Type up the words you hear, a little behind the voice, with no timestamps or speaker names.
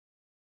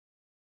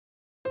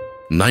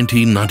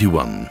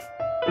1991.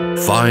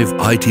 5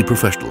 IT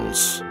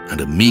professionals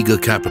and a meager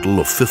capital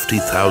of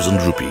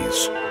 50,000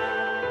 rupees.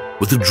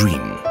 With a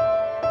dream.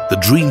 The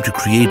dream to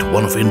create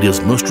one of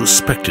India's most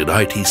respected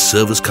IT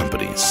service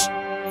companies.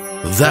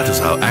 That is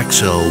how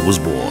Accel was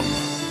born,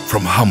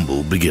 from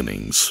humble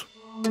beginnings.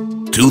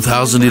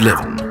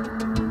 2011.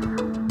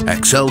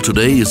 Accel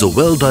today is a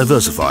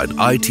well-diversified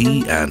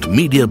IT and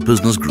media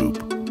business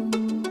group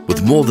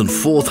with more than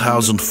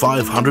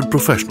 4,500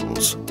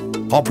 professionals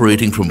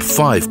operating from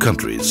 5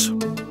 countries.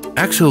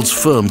 Accel's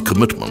firm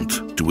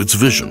commitment to its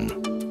vision,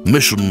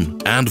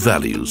 mission and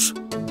values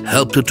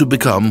helped it to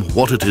become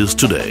what it is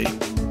today.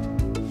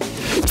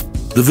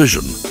 The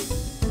vision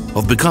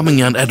of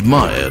becoming an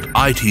admired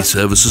IT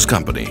services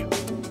company.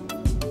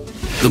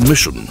 The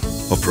mission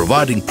of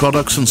providing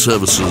products and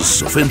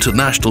services of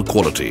international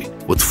quality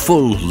with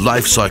full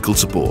life cycle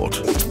support,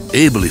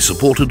 ably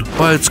supported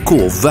by its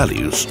core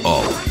values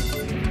of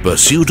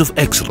pursuit of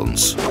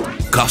excellence,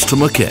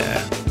 customer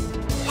care,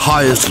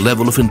 highest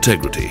level of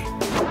integrity,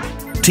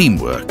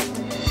 teamwork,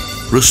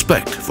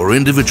 respect for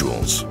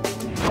individuals,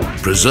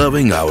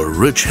 preserving our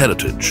rich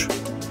heritage,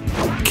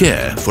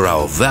 care for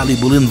our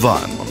valuable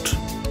environment.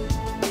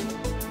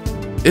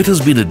 It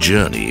has been a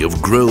journey of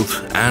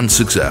growth and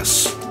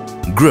success.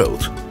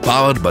 Growth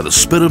powered by the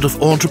spirit of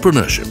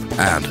entrepreneurship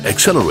and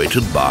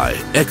accelerated by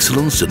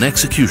excellence in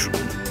execution.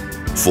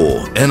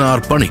 For N.R.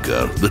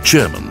 Panikar, the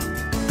chairman,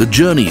 the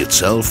journey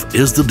itself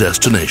is the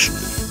destination.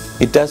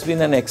 It has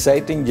been an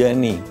exciting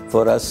journey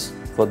for us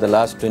for the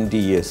last 20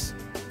 years.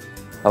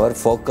 Our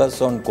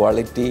focus on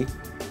quality,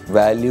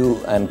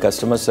 value and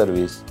customer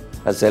service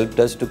has helped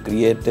us to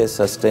create a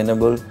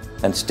sustainable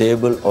and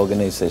stable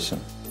organization.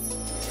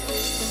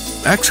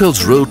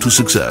 Accel's road to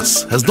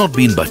success has not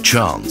been by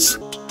chance.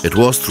 It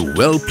was through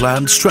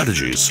well-planned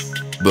strategies,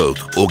 both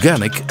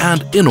organic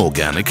and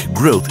inorganic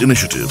growth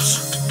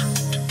initiatives.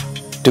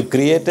 To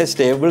create a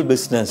stable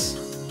business,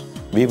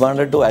 we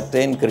wanted to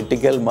attain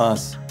critical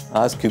mass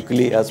as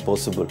quickly as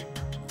possible.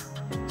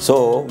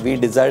 So we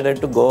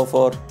decided to go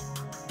for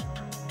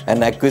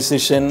an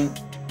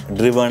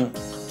acquisition-driven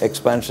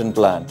expansion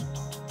plan,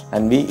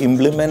 and we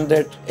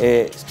implemented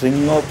a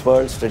string of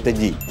pearl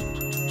strategy.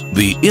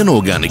 The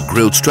inorganic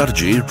growth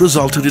strategy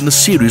resulted in a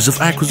series of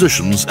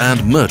acquisitions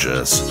and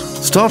mergers,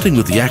 starting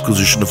with the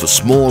acquisition of a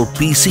small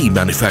PC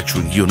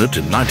manufacturing unit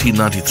in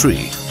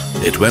 1993.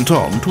 It went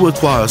on to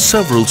acquire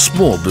several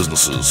small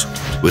businesses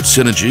with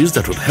synergies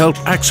that would help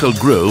Accel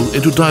grow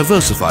into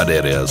diversified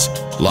areas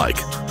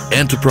like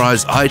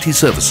enterprise IT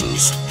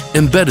services,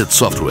 embedded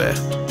software,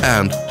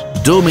 and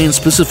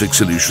domain-specific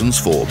solutions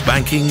for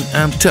banking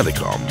and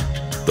telecom.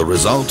 The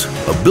result,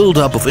 a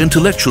build-up of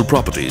intellectual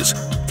properties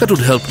that would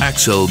help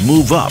Accel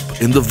move up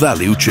in the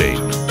value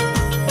chain.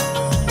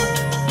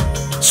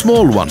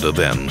 Small wonder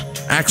then,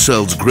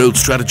 Accel's growth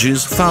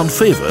strategies found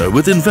favor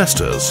with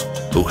investors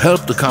who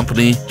helped the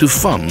company to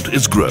fund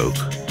its growth.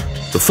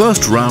 The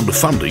first round of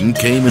funding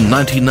came in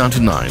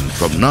 1999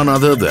 from none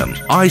other than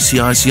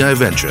ICICI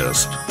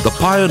Ventures, the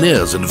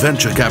pioneers in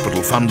venture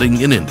capital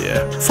funding in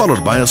India,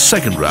 followed by a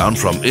second round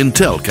from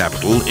Intel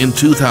Capital in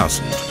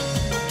 2000.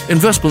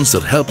 Investments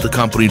that helped the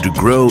company to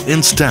grow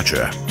in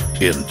stature.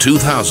 In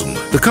 2000,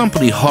 the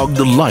company hogged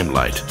the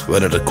limelight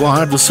when it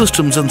acquired the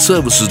Systems and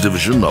Services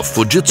division of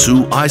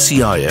Fujitsu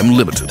ICIM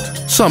Limited.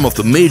 Some of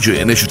the major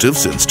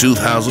initiatives since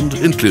 2000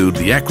 include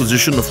the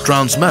acquisition of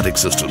Transmatic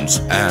Systems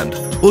and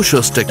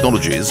Ushas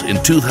Technologies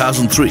in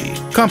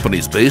 2003,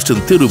 companies based in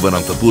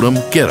Thiruvananthapuram,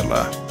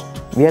 Kerala.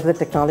 We are the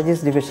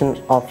Technologies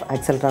division of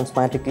Accel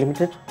Transmatic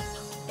Limited.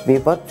 We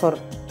work for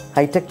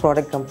high-tech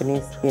product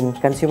companies in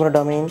consumer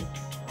domain,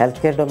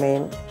 healthcare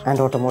domain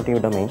and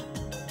automotive domain.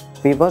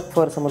 We work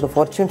for some of the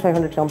Fortune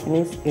 500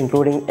 companies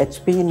including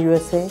HP in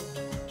USA,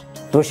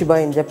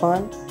 Toshiba in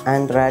Japan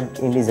and RAD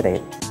in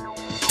Israel.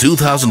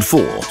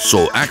 2004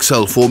 saw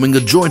Accel forming a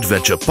joint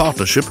venture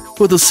partnership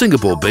with the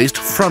Singapore-based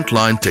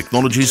Frontline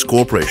Technologies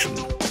Corporation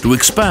to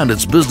expand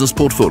its business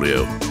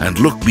portfolio and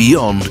look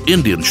beyond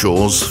Indian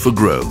shores for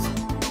growth.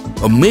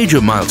 A major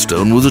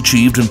milestone was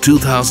achieved in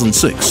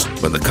 2006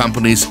 when the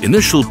company's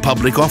initial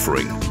public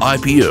offering,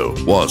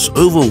 IPO, was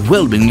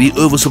overwhelmingly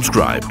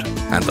oversubscribed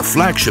and the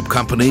flagship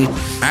company,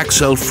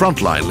 Accel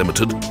Frontline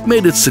Limited,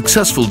 made its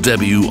successful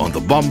debut on the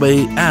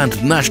Bombay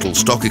and National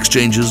Stock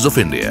Exchanges of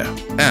India.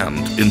 And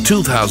in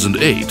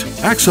 2008,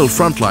 Accel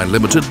Frontline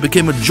Limited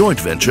became a joint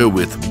venture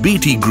with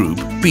BT Group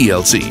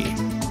PLC.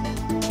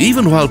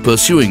 Even while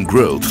pursuing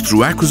growth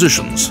through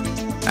acquisitions,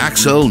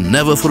 Accel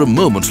never for a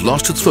moment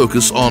lost its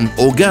focus on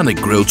organic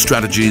growth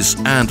strategies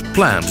and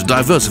planned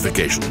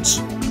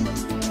diversifications.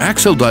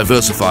 Accel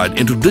diversified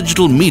into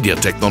digital media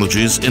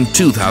technologies in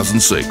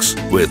 2006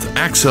 with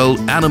Accel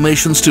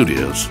Animation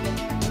Studios.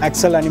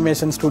 Accel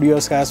Animation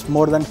Studios has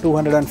more than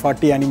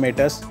 240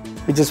 animators,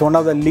 which is one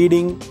of the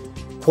leading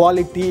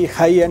quality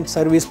high-end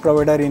service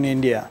provider in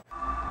India.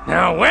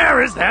 Now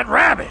where is that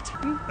rabbit?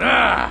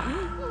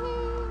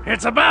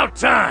 It's about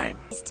time.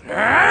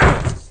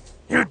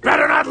 You'd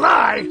better not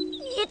lie.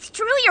 It's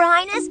true, Your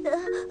Highness.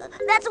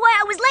 That's why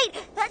I was late.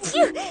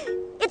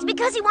 It's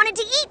because he wanted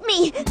to eat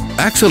me.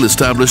 Accel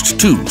established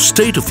 2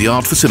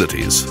 state-of-the-art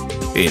facilities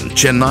in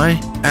Chennai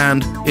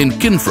and in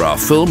Kinfra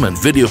Film and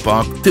Video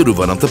Park,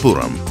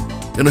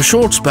 Thiruvananthapuram. In a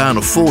short span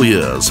of 4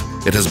 years,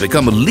 it has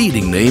become a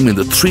leading name in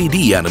the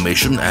 3D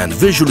animation and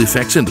visual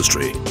effects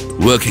industry,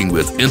 working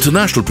with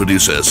international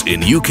producers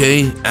in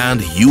UK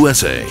and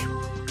USA.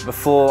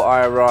 Before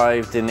I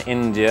arrived in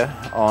India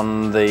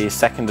on the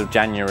 2nd of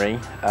January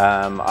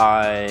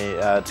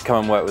to come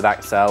and work with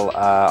Accel,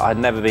 I'd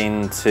never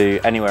been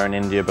to anywhere in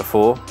India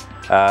before.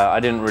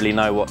 I didn't really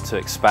know what to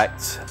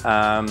expect.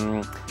 I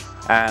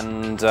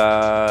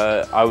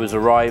was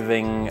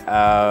arriving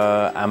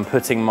and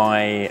putting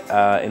my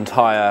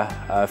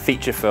entire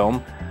feature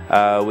film,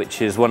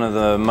 which is one of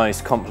the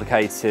most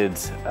complicated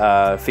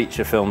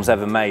feature films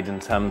ever made in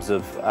terms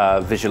of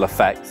visual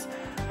effects,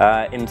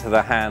 into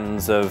the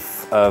hands of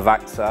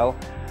Accel.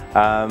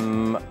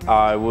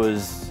 I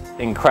was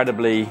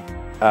incredibly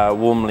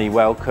warmly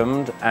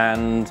welcomed,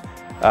 and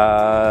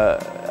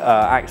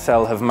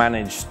Accel have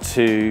managed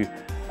to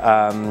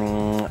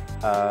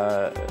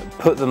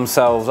put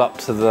themselves up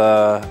to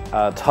the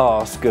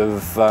task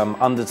of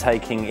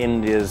undertaking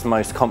India's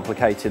most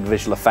complicated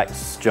visual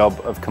effects job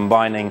of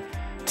combining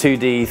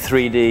 2D,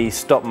 3D,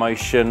 stop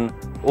motion,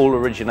 all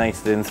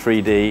originated in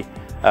 3D,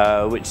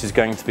 which is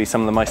going to be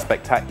some of the most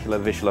spectacular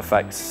visual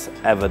effects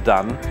ever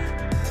done.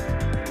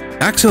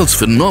 Accel's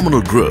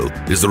phenomenal growth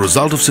is the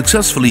result of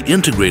successfully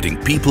integrating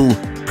people,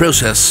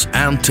 process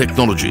and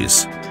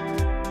technologies.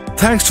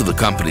 Thanks to the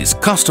company's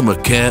customer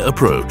care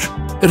approach,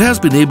 it has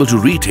been able to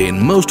retain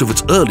most of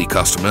its early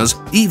customers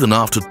even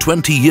after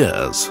 20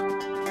 years.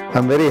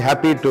 I'm very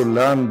happy to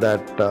learn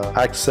that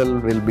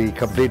Accel will be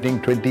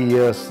completing 20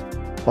 years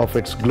of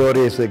its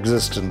glorious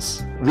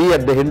existence. We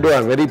at the Hindu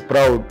are very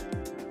proud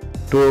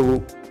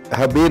to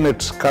have been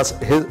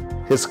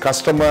his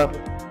customer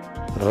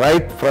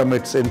right from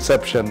its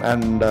inception,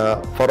 and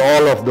for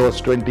all of those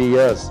 20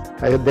 years,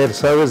 their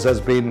service has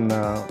been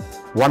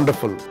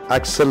wonderful.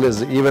 Accel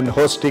is even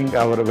hosting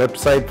our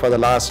website for the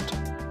last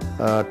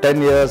 10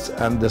 years,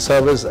 and the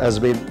service has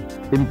been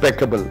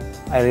impeccable.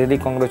 I really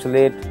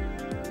congratulate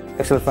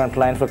Accel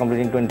Frontline for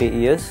completing 20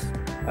 years.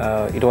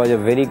 It was a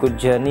very good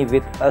journey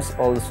with us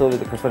also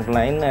with Accel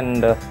Frontline,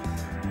 and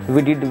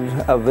we did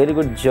a very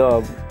good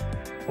job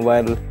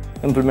while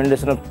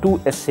implementation of 2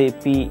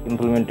 SAP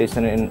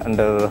implementation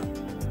under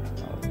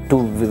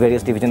 2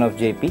 various divisions of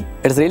JP.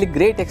 It's a really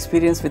great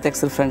experience with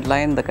Accel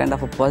Frontline, the kind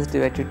of a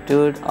positive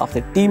attitude of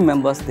the team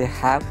members they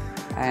have,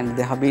 and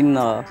they have been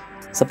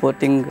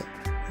supporting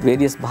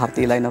various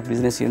Bharti line of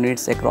business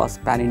units across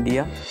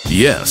Pan-India.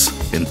 Yes,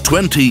 in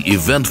 20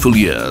 eventful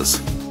years,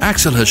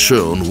 Accel has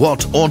shown what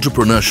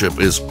entrepreneurship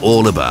is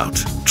all about,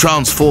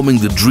 transforming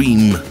the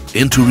dream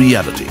into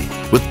reality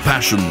with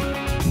passion,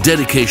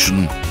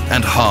 dedication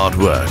and hard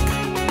work.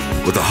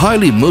 With a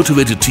highly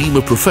motivated team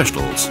of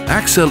professionals,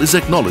 Accel is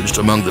acknowledged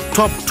among the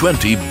top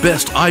 20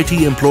 best IT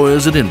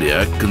employers in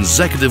India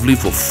consecutively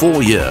for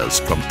 4 years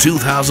from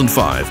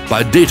 2005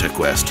 by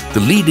DataQuest, the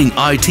leading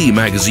IT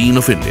magazine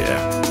of India.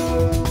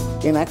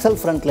 In Accel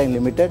Frontline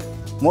Limited,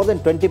 more than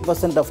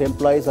 20% of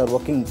employees are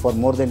working for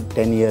more than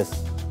 10 years.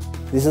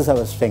 This is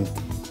our strength.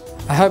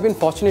 I have been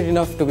fortunate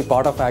enough to be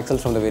part of Accel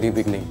from the very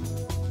beginning.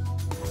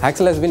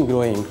 Accel has been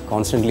growing,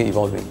 constantly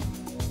evolving.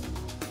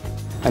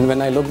 And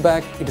when I look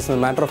back, it is a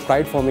matter of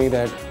pride for me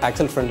that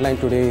Accel Frontline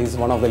today is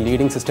one of the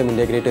leading system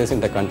integrators in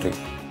the country.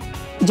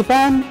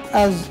 Japan,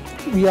 as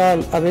we are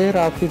aware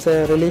of, is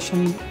a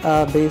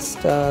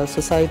relation-based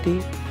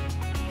society,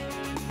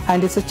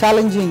 and it's a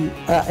challenging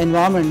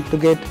environment to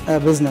get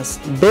business.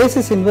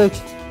 Basis in which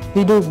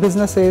we do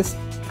business is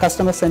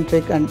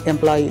customer-centric and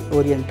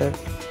employee-oriented.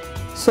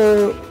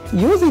 So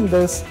using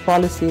this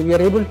policy, we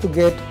are able to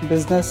get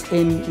business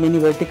in many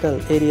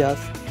vertical areas,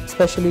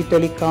 especially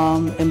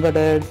telecom,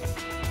 embedded,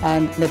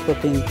 and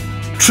networking.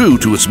 True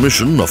to its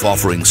mission of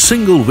offering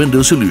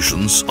single-window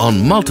solutions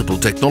on multiple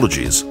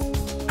technologies,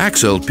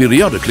 Accel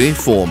periodically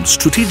forms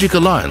strategic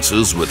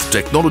alliances with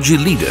technology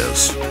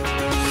leaders.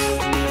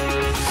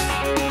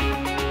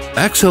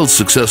 Accel's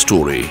success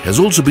story has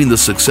also been the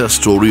success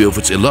story of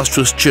its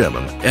illustrious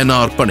chairman,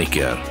 N.R.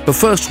 Panikkar, a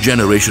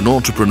first-generation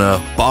entrepreneur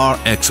par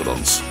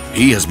excellence.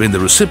 He has been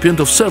the recipient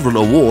of several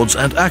awards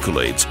and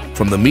accolades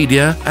from the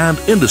media and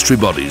industry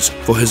bodies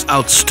for his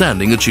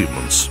outstanding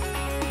achievements.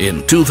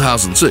 In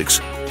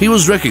 2006, he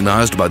was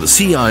recognized by the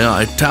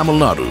CII Tamil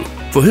Nadu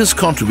for his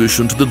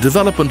contribution to the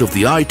development of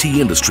the IT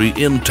industry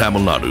in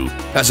Tamil Nadu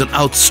as an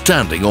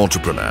outstanding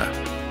entrepreneur.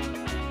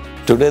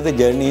 Today the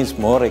journey is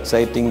more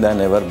exciting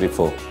than ever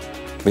before.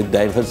 With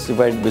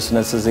diversified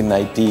businesses in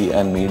IT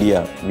and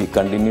media, we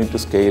continue to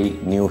scale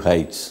new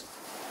heights.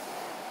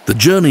 The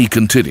journey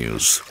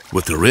continues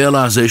with the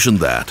realization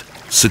that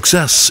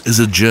success is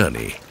a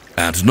journey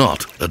and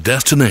not a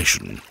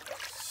destination.